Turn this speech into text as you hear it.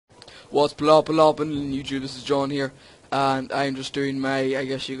What's ploppin' YouTube? This is John here, and I'm just doing my, I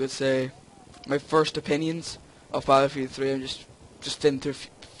guess you could say, my first opinions of Battlefield 3. I'm just into a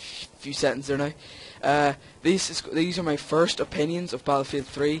few sentences there now. These are my first opinions of Battlefield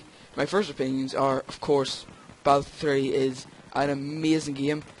 3. My first opinions are, of course, Battlefield 3 is an amazing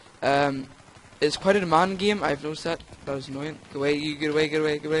game. It's quite a demanding game. I've noticed that. That was annoying. Get away, you get away, get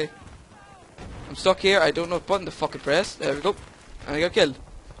away, get away. I'm stuck here. I don't know what button to fucking press. There we go. And I got killed.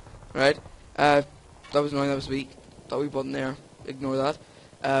 Right. That was annoying. That was weak. That wee button there. Ignore that.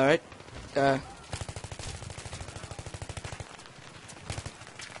 Right.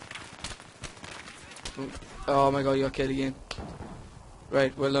 Oh my god, you got killed again.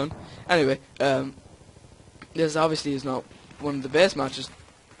 Right, well done. Anyway, this obviously is not one of the best matches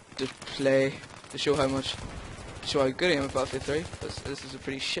to play to show how good I am at Battlefield 3. This is a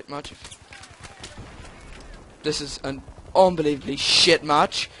pretty shit match. This is an unbelievably shit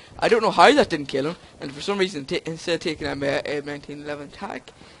match. I don't know how that didn't kill him, and for some reason, instead of taking out my M1911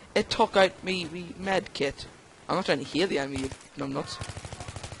 attack, it took out me med kit. I'm not trying to heal the enemy, you numbnuts.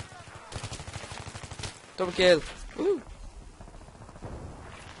 Double kill. Woo!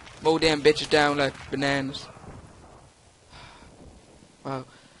 Mow damn bitches down like bananas. Wow.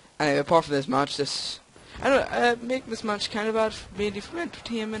 Anyway, apart from this match, I don't make this match kind of bad, mainly for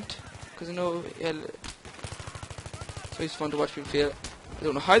entertainment, because I know it's always fun to watch people fail. I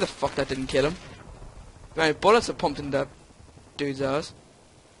don't know how the fuck that didn't kill him. Many bullets are pumped in that dude's ass,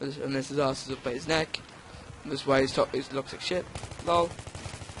 unless his ass is up by his neck. And that's why he looks like shit. Lol.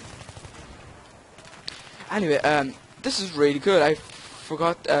 Anyway, this is really good. I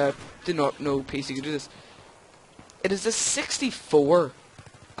forgot, did not know PC could do this. It is a 64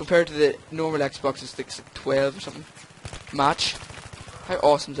 compared to the normal Xbox. It's like 12 or something match. How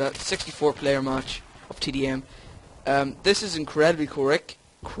awesome is that? 64 player match of TDM. This is incredibly quick.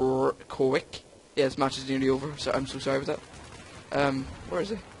 Yeah, this match is nearly over, so I'm so sorry about that. Where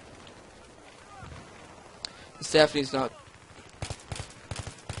is it? This definitely is not.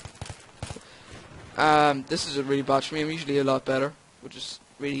 This is a really bad for me. I'm usually a lot better, which is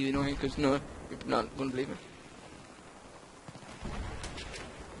really annoying because no, you're not going to believe me.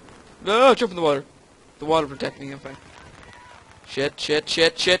 No, jump in the water. The water protect me, I'm fine. Shit.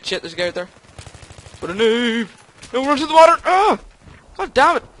 There's a guy out there. What a noob! No, run to the water! Ah! God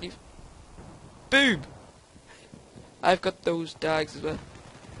damn it! You boob! I've got those dags as well.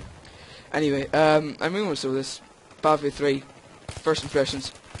 Anyway, I'm moving on to this. Battlefield 3. First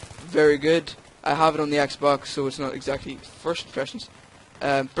impressions. Very good. I have it on the Xbox, so it's not exactly first impressions.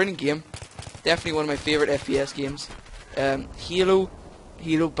 Brilliant game. Definitely one of my favourite FPS games. Halo,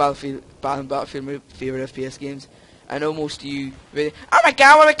 Battlefield, my favourite FPS games. I know most of you really, oh my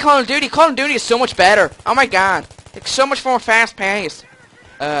god, what about Call of Duty? Call of Duty is so much better. Oh my god. It's so much more fast paced.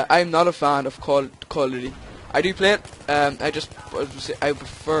 I'm not a fan of Call of Duty. I do play it. I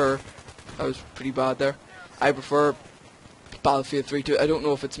prefer, I was pretty bad there. I prefer Battlefield 3 to, I don't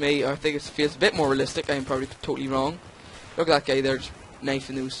know if it's me, I think it feels a bit more realistic. I'm probably totally wrong. Look at that guy there just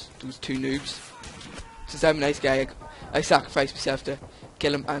knifing those two noobs. Since I'm a nice guy, I sacrifice myself to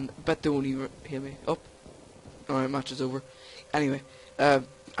kill him, and bet they won't even heal me. Up. Alright, match is over. Anyway, I'm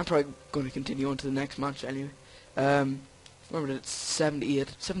probably going to continue on to the next match anyway. Remember that it's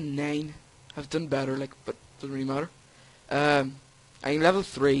 78, 79. I've done better, like, but doesn't really matter. I'm level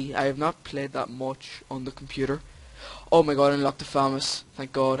 3. I have not played that much on the computer. Oh my god, I unlocked the FAMAS.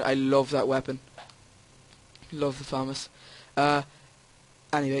 Thank god, I love that weapon. Love the FAMAS.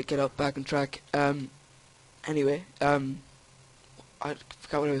 Anyway, get up, back on track. Anyway, I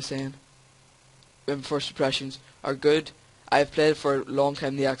forgot what I was saying. First impressions are good. I've played it for a long time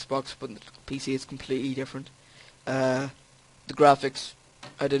on the Xbox, but on the PC it's completely different. The graphics,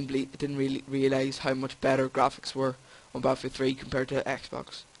 I didn't really realize how much better graphics were on Battlefield 3 compared to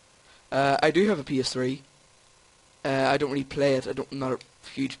Xbox. I do have a PS3. I don't really play it. I'm not a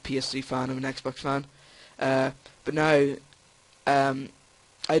huge PS3 fan. I'm an Xbox fan. But now,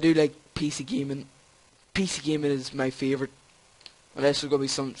 I do like PC gaming. PC gaming is my favourite, unless there's going to be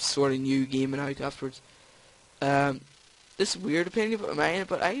some sort of new gaming out afterwards. This is a weird opinion of mine,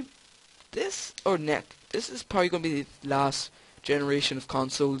 but this is probably going to be the last generation of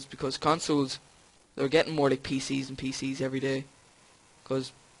consoles, because consoles, they're getting more like PCs and PCs every day,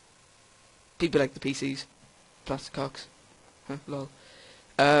 because people like the PCs. Plastic cocks. Huh, lol.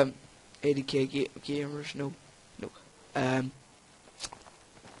 80k gamers, no.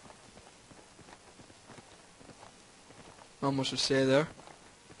 Not much to say there.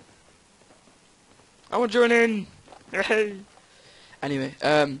 I want to join in! Anyway,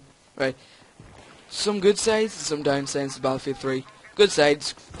 right. Some good sides and some downsides to Battlefield 3. good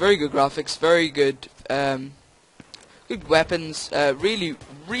sides, very good graphics, very good, good weapons, really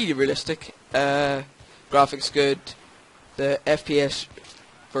realistic, graphics good, the FPS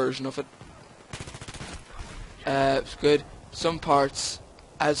version of it, it's good. Some parts,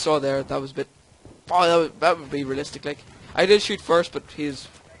 I saw there, that was a bit, oh, that would be realistic, like, I did shoot first, but he's,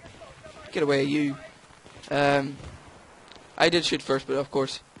 get away, you, I did shoot first, but of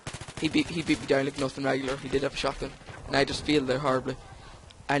course, he beat me down like nothing regular. He did have a shotgun, and I just failed there horribly.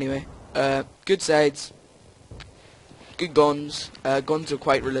 Anyway, good sides, good guns. Guns are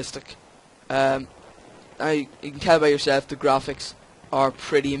quite realistic. You can tell by yourself the graphics are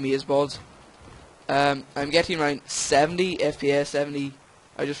pretty amazeballs. I'm getting around 70 FPS. 70.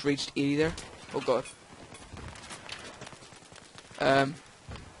 I just reached 80 there. Oh god.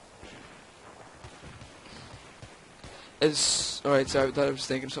 Alright, sorry, I thought I was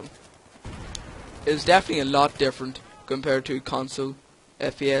thinking something. It's definitely a lot different compared to console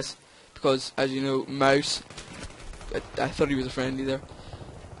FPS, because as you know, mouse, I thought he was a friendly there.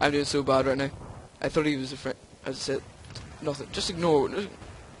 I'm doing so bad right now. I thought he was a friend. As I said, nothing. Just ignore it.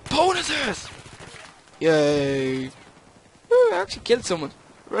 Bonuses! Yay! Ooh, I actually killed someone.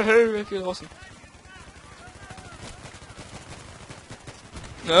 I feel awesome.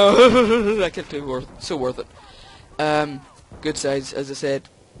 No, I killed two. So worth it. Good sides, as I said.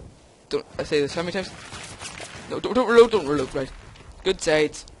 Don't I say this how many times? No, don't reload, right. Good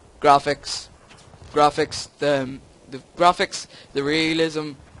sides, graphics, the graphics, the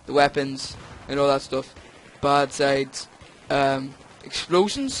realism, the weapons, and all that stuff. Bad sides,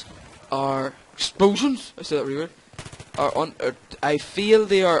 explosions, I said that really weird, I feel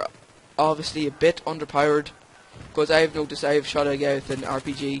they are obviously a bit underpowered, because I've noticed I've shot a guy with an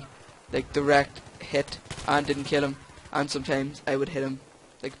RPG, like direct hit, and didn't kill him, and sometimes I would hit him,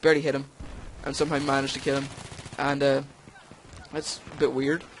 like barely hit him, and somehow managed to kill him, and that's a bit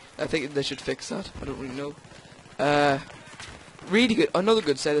weird. I think they should fix that. I don't really know. Really good. Another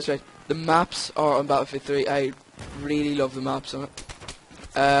good side. That's right. The maps are on Battlefield 3. I really love the maps on it.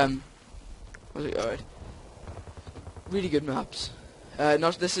 Alright. Really good maps.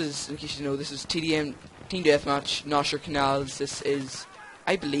 This is, in case you know, this is TDM Team Deathmatch, Nosher Canals. This is,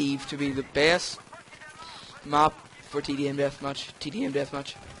 I believe, to be the best map for TDM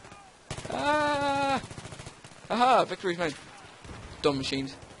Deathmatch. Aha! Victory's mine. Dumb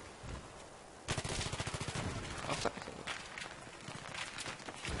machines. Oh, fuck.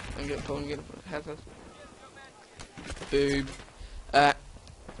 I'm getting headphones. Boob.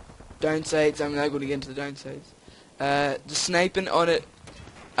 Downsides, I'm now going to get into the downsides. The sniping on it,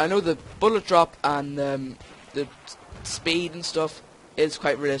 I know the bullet drop and the speed and stuff is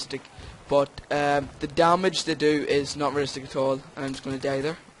quite realistic, but the damage they do is not realistic at all, and I'm just going to die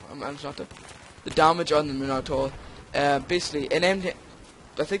there. I'm just not there. The damage on them are not at all. Basically, I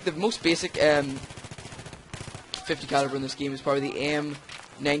think the most basic 50 caliber in this game is probably the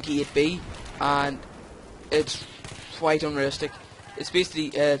M98B, and it's quite unrealistic. It's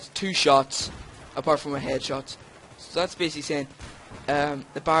basically 2 shots apart from a headshot. So that's basically saying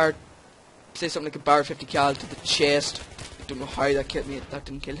the bar, say something like a bar 50 cal to the chest. I don't know how that killed me. That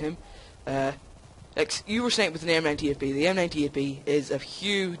didn't kill him. Like you were saying with an M98B, the M98B is a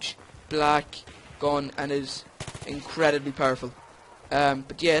huge black gun and is incredibly powerful.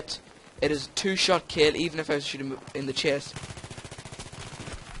 But yet it is a 2-shot kill, even if I was shooting him in the chest.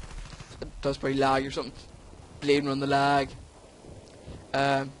 It does probably lag or something. Blaming on the lag.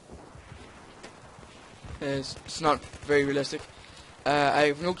 It's not very realistic.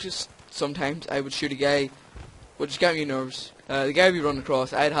 I've noticed sometimes I would shoot a guy, would just get me nervous. The guy would be running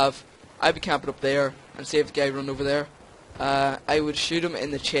across. I'd be camping up there and see if the guy run over there. I would shoot him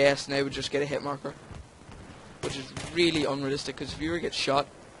in the chest and I would just get a hit marker, which is really unrealistic, because if you ever get shot,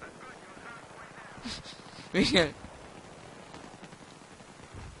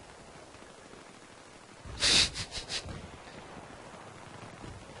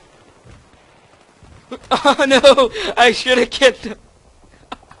 oh no! I should have killed him.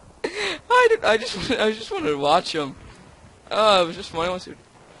 I just wanted to watch him. Oh, it was just funny.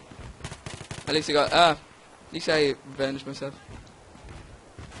 At least I got. At least I revenged myself.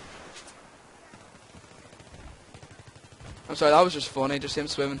 I'm sorry, that was just funny. Just him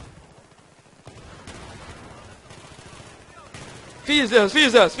swimming. Fees us.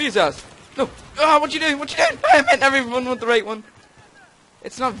 No. Ah, what you doing? I meant everyone with the right one.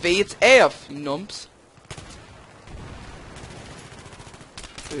 It's not V, it's F, you numps.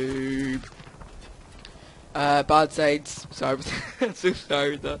 Boob. Bad sides. Sorry, but so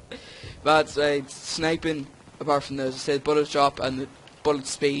sorry with that. Bad sides. Sniping, apart from the, as I said, bullet drop and the bullet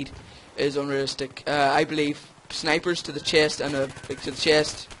speed is unrealistic. I believe snipers to the chest and like to the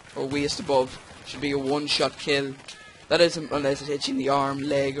chest or waist above should be a one-shot kill. That is unless it hits you in the arm,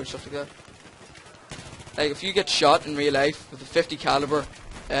 leg, or stuff like that. Like if you get shot in real life with a 50 caliber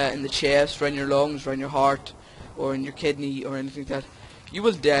in the chest, or in your lungs, or in your heart, or in your kidney, or anything like that, you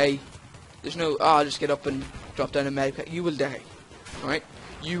will die. There's no, I'll just get up and drop down a medic. You will die. Alright?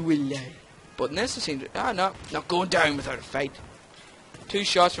 You will die. But in this, it seems, no, not going down without a fight. 2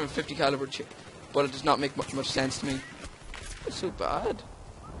 shots from a 50 caliber, but it does not make much sense to me. It's so bad.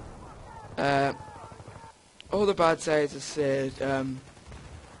 Other bad sides, I said,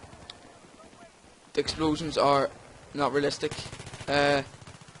 the explosions are not realistic.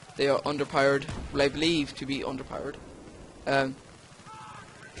 They are underpowered. Well, I believe to be underpowered.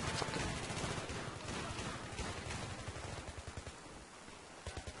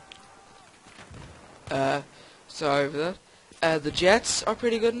 Sorry for that. The jets are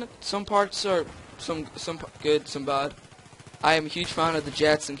pretty good in it. Some parts are some good, some bad. I am a huge fan of the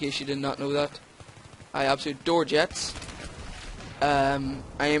jets. In case you did not know that, I absolutely adore jets. I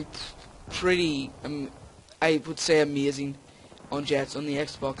am pretty, I would say, amazing on jets on the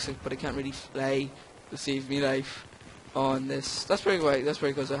Xbox, but I can't really fly to save me life on this. That's probably why. That's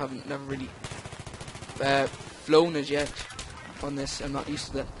probably because I haven't never really flown a jet on this. I'm not used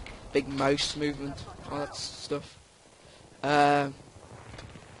to that big mouse movement, all that stuff. But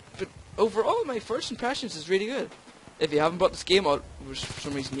overall, my first impressions is really good. If you haven't bought this game, or for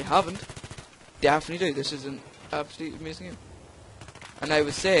some reason you haven't, definitely do. This is an absolutely amazing game. And I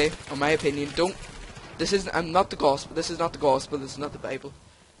would say, in my opinion, don't. This isn't. I'm not the gospel. This is not the gospel. This is not the Bible.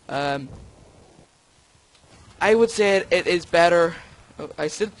 I would say it is better.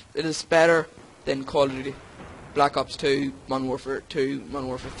 It is better than Call of Duty, Black Ops 2, Modern Warfare 2, Modern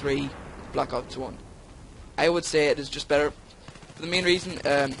Warfare 3, Black Ops 1. I would say it is just better for the main reason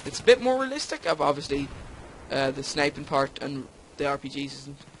it's a bit more realistic. Obviously, the sniping part and the RPGs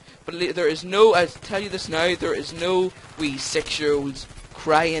isn't. But there is no. I'll tell you this now. There is no wee 6-year-olds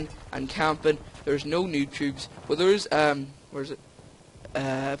crying and camping. There's no noob tubes. Well, there is. Where is it?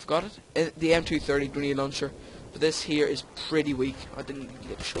 I forgot it. The M230 grenade launcher. But this here is pretty weak. I didn't even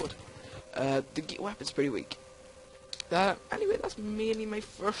get to show it. The weapon's pretty weak. Anyway, that's mainly my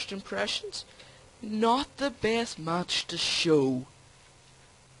first impressions. Not the best match to show.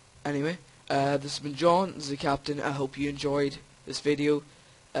 Anyway, this has been John, this is the Captain. I hope you enjoyed this video.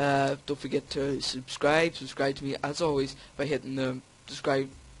 Don't forget to subscribe. Subscribe to me as always by hitting the subscribe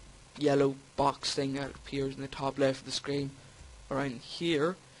yellow box thing that appears in the top left of the screen around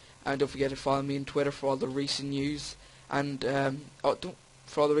here. And don't forget to follow me on Twitter for all the recent news. And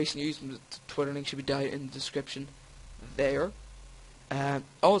for all the recent news, the Twitter link should be down in the description there.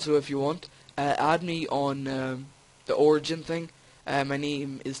 Also, if you want, add me on the Origin thing. My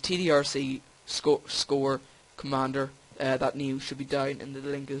name is TDRC Score Commander. That name should be down in the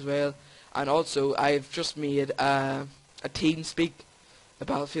link as well. And also, I've just made a TeamSpeak, a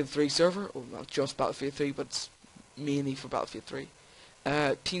Battlefield 3 server. Well, not just Battlefield 3, but it's mainly for Battlefield 3.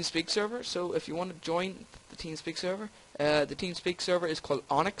 TeamSpeak server. So if you want to join the TeamSpeak server, the TeamSpeak server is called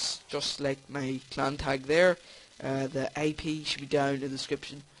ONIX, just like my clan tag there. The IP should be down in the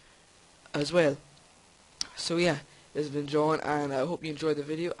description as well. So yeah, this has been John, and I hope you enjoyed the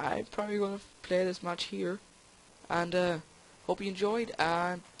video. I'm probably going to play this match here, and hope you enjoyed.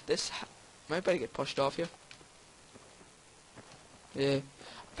 And this might better get pushed off here. Yeah,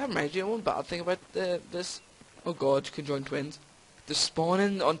 that reminds me of one bad thing about this. Oh god, you can join twins. The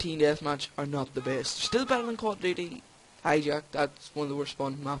spawning on Team Deathmatch are not the best. They're still better than Call of Duty Hijack. That's one of the worst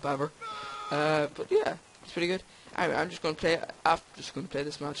spawning map ever. But yeah, it's pretty good. Anyway, I'm just going to play. I'm just going to play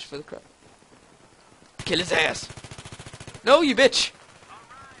this match for the crowd. Kill his ass. No, you bitch.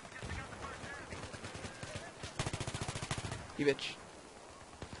 You bitch.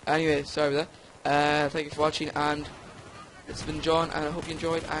 Anyway, sorry about that. Thank you for watching, and it's been John, and I hope you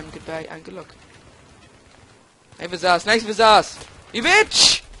enjoyed, and goodbye, and good luck. Hey, Vazaz, nice Vazaz. You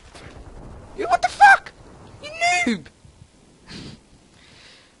bitch! You, what the fuck? You noob!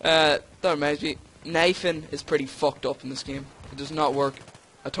 That reminds me, knifing is pretty fucked up in this game. It does not work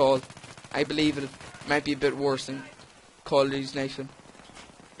at all. I believe it might be a bit worse than Call of Duty's knifing.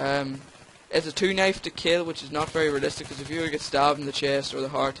 It's a 2-knife to kill, which is not very realistic, because if you were to get stabbed in the chest or the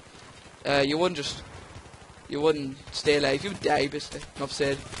heart, you wouldn't stay alive. You would die, basically. Enough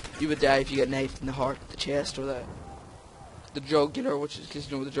said. You would die if you get knifed in the heart, the chest, or the jugular, which is, because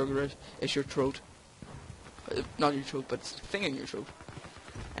you know what the jugular is. It's your throat. Not your throat, but it's the thing in your throat.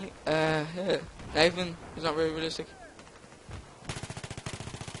 Yeah. Knifing is not very realistic.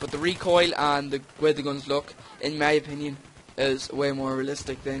 But the recoil and the way the guns look, in my opinion, is way more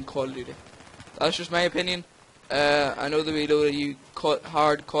realistic than Call of Duty. That's just my opinion. I know there'll be a load of you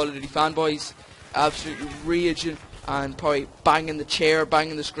hard Call of Duty fanboys absolutely raging and probably banging the chair,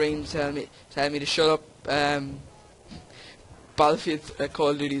 banging the screen, telling me to shut up. Battlefield Call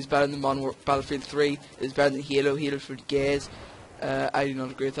of Duty is better than Modern Warfare. Battlefield 3 is better than Halo. Halo's for the gays. I do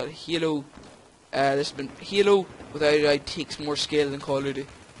not agree with that. Halo, Halo without a doubt takes more skill than Call of Duty.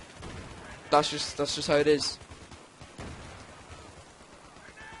 That's just how it is.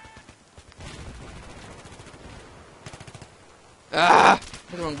 Ah!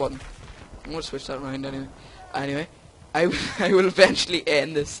 Hit the wrong button. I'm gonna switch that around anyway. Anyway, I will eventually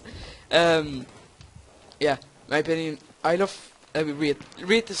end this. Yeah, my opinion. I would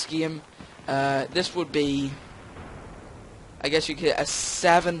rate this game. This would be, I guess you could, a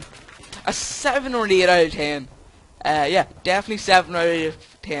 7 or an 8 out of 10. Yeah, definitely 7 out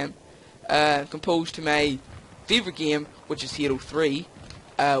of 10. Composed to my favorite game, which is Halo 3,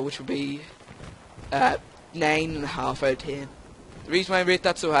 which would be 9.5 out of 10. The reason why I rate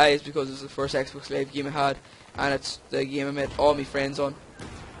that so high is because it's the first Xbox Live game I had, and it's the game I met all my friends on.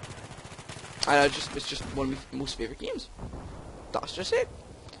 And it's just one of my most favorite games. That's just it.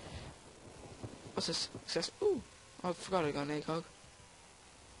 What's this? Ooh, I forgot I got an ACOG.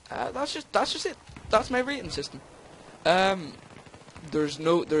 That's just it. That's my rating system. I've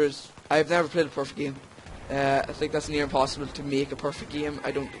never played a perfect game. I think that's near impossible to make a perfect game.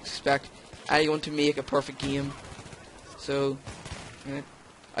 I don't expect anyone to make a perfect game. So, yeah.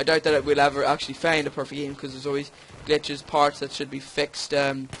 I doubt that we'll ever actually find a perfect game, because there's always glitches, parts that should be fixed,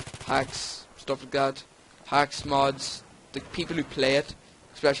 hacks, stuff like that, hacks, mods. The people who play it,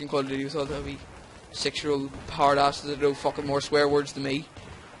 especially in Call of Duty, thought that would be 6-year-old hard asses that know fucking more swear words than me.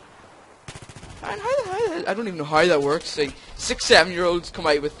 And I don't even know how that works. Like 6-7-year-olds come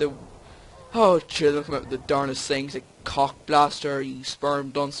out with the children come out with the darnest things like cock blaster, you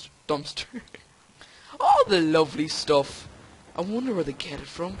sperm dumpster, all the lovely stuff. I wonder where they get it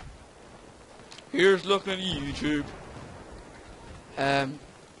from. Here's looking at YouTube.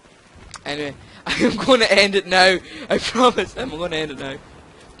 Anyway, I'm going to end it now. I promise. I'm going to end it now.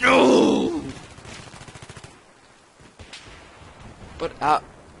 No. But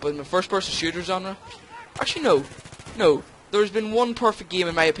in the first-person shooter genre, actually no. There's been one perfect game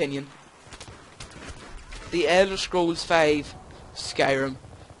in my opinion. The Elder Scrolls V Skyrim.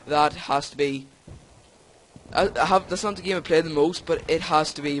 That has to be. That's not the game I played the most, but it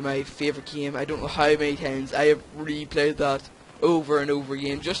has to be my favourite game. I don't know how many times I have replayed that over and over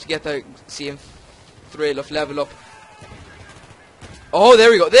again just to get that same thrill of level up. Oh,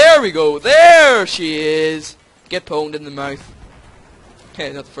 there we go, there she is. Get pwned in the mouth.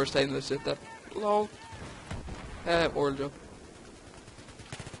 Okay, not the first time I've said that. Lol. Oral job.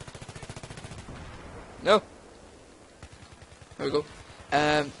 No. There we go.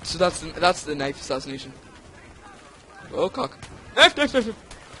 So that's the knife assassination. Oh, cock. Knife.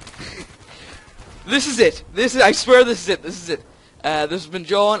 This is it. I swear this is it. This has been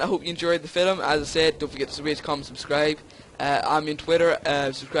John. I hope you enjoyed the film. As I said, don't forget to rate, comment, subscribe. I'm on Twitter.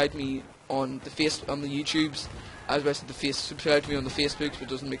 Subscribe to me on the YouTubes. As I said, subscribe to me on the Facebooks, but it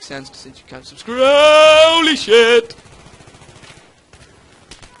doesn't make sense since you can't subscribe. Holy shit!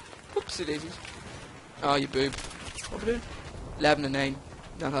 Oopsie daisies. Oh, you boob. What are we doing? 11 and 9.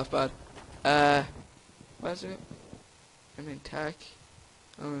 Not half bad. What is it? I'm in tack.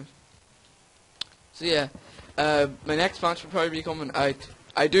 So yeah, my next match will probably be coming out.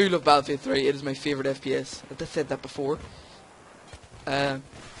 I do love Battlefield 3. It is my favourite FPS. I've said that before. I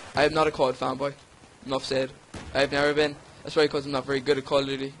am not a COD fanboy. Enough said. I've never been. That's probably because I'm not very good at Call of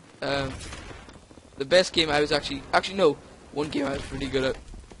Duty. The best game I was actually no. One game I was really good at.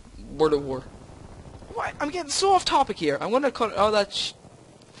 World of War. Why? I'm getting so off topic here. I'm gonna cut all that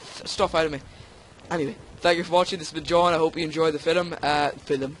stuff out of me. Anyway, thank you for watching. This has been John. I hope you enjoyed the film. Yes,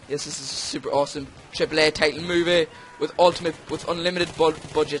 this is a super awesome AAA title movie with unlimited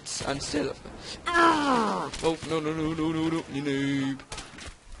budgets and still. Oh no, you noob.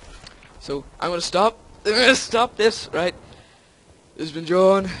 So I'm gonna stop. This, right? This has been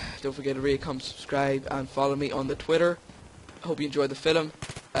John. Don't forget to rate, comment, subscribe, and follow me on the Twitter. I hope you enjoyed the film.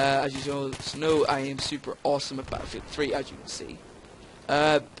 As you know, I am super awesome at Battlefield 3, as you can see.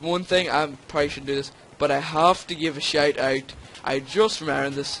 One thing, I probably shouldn't do this, but I have to give a shout out. I just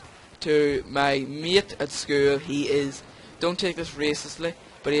remembered this to my mate at school. He is, don't take this racistly,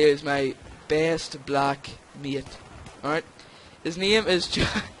 but he is my best black mate. Alright? His name is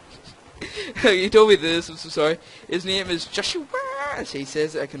he told me this, I'm so sorry. His name is Joshua, as he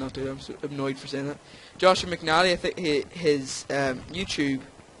says. I cannot do it, I'm so annoyed for saying that. Joshua McNally. I think his YouTube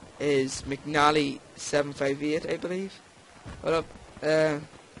is McNally758, I believe. Hold up.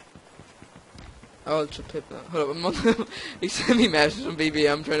 Ultra Pip. Hold up, he sent me a message on BB.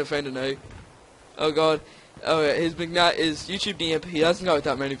 I'm trying to find it now. Oh god. Oh yeah, his his YouTube name. He hasn't got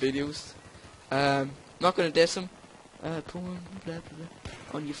that many videos. Not gonna diss him. Porn, blah, blah, blah.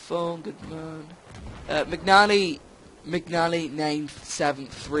 On your phone, good man.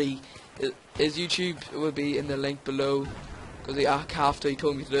 McNally973. His YouTube will be in the link below, because he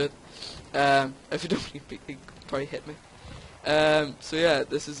told me to do it. If you don't, he probably hit me. So yeah,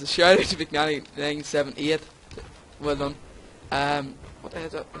 this is a shout out to McNally978. Well done. What the hell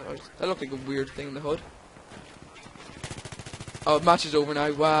is that? That looked like a weird thing in the hood. Oh, the match is over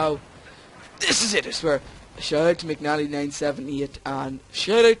now. Wow. This is it, I swear. Shout out to McNally978 and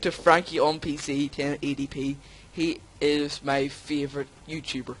shout out to Frankie on PC 1080p. He is my favourite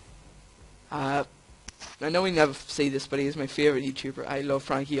YouTuber. I know we never see this, but he is my favourite YouTuber. I love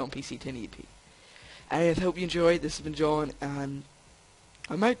Frankie on PC 1080p. I hope you enjoyed. This has been John, and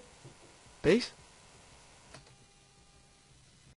I'm out. Peace.